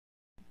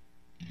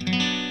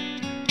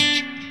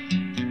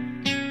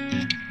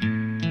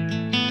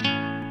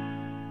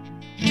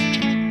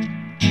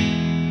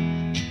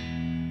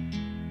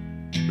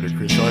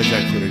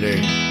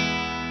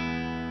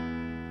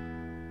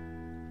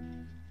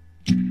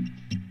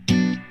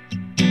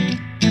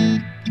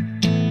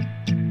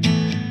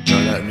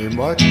new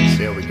mic,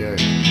 see how we go.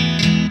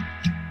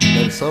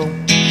 Know the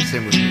song?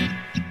 Sing with me.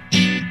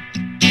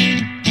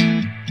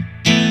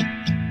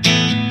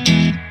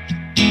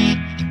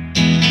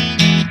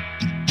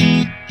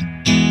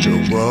 The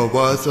world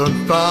was on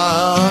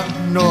fire,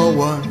 no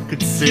one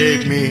could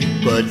save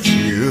me but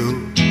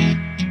you.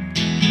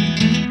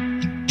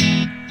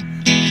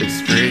 It's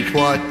strange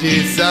what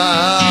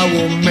desire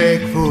will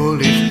make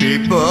foolish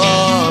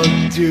people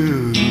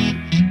do.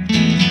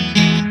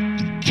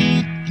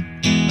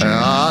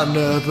 I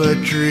never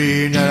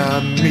dreamed that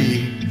I'd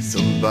meet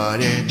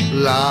somebody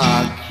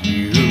like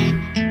you.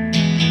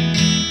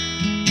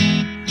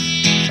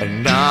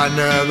 And I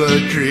never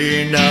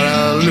dreamed that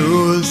I'd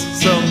lose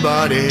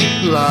somebody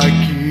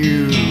like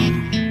you.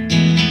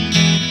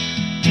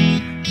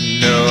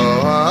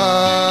 No, I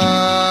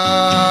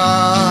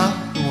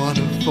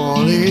wanna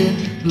fall in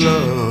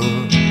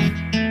love.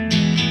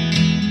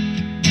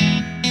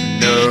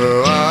 No,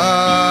 I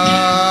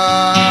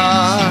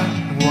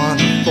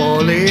wanna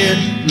fall in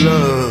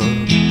love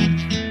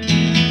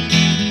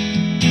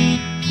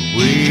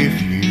with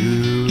you.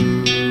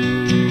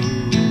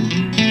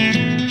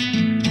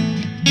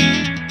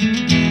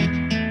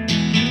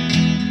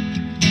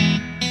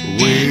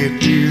 With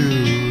you.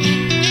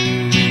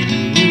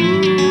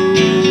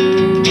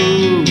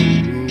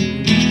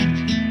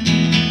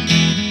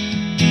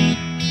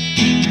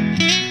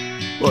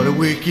 What a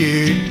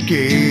wicked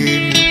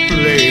game you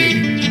play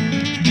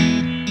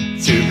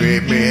to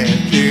make me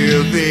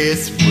feel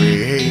this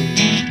way.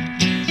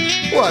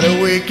 What a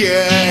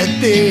wicked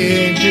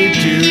thing to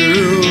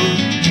do,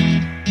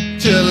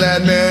 to let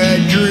me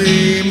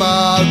dream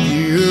of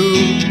you.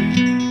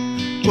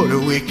 What a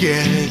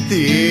wicked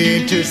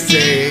thing to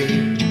say,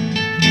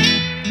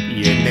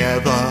 you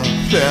never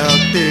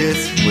felt this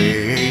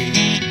way.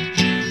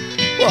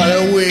 What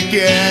a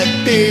wicked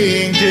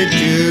thing to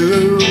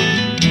do,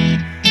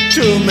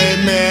 to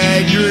make me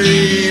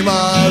dream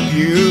of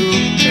you.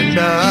 And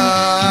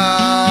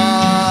I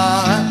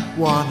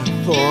wanna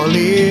fall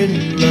in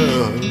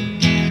love.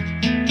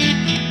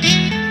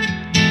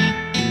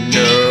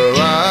 No,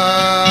 I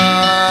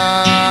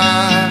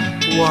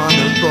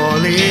wanna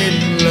fall in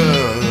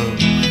love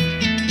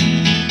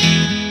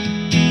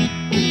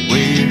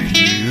with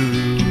you.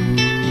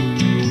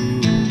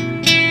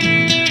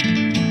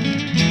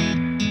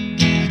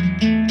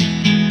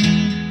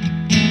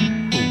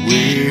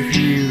 With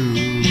you.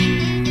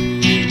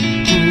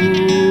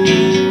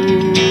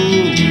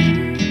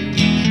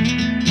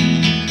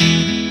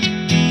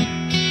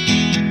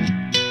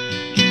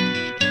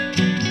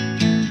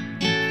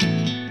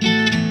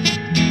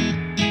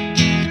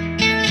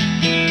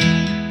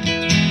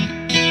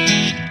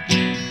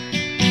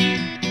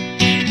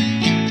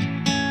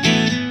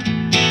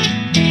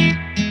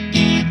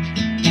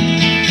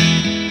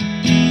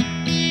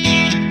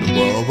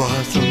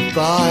 Was on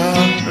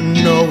fire and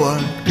no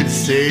one could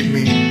save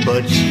me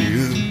but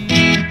you.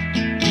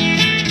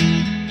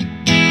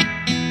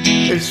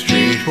 It's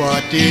strange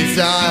what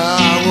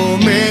desire will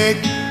make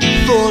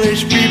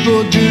foolish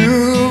people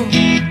do.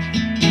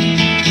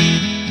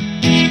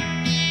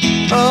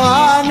 Oh,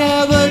 I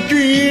never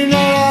dreamed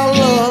that I'd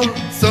love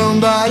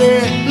somebody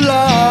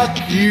like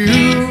you.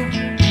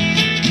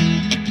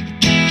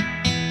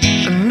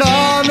 And I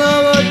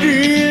never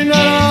dreamed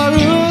that I'd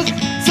lose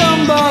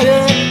somebody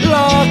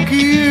like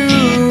you.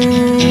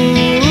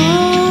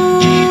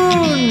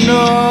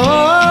 No,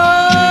 I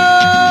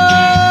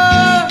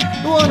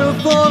wanna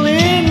fall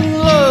in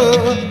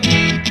love.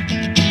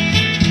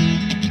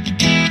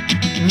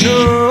 No,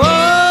 I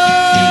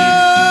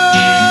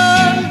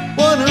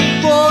wanna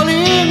fall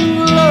in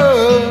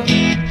love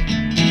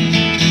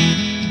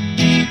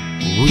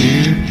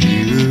with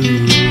you.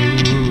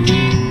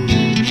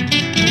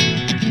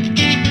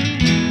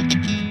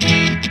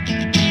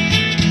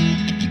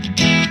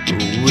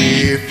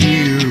 With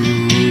you.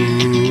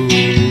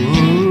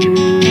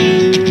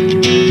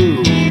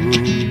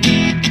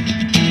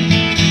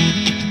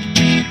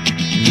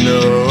 No.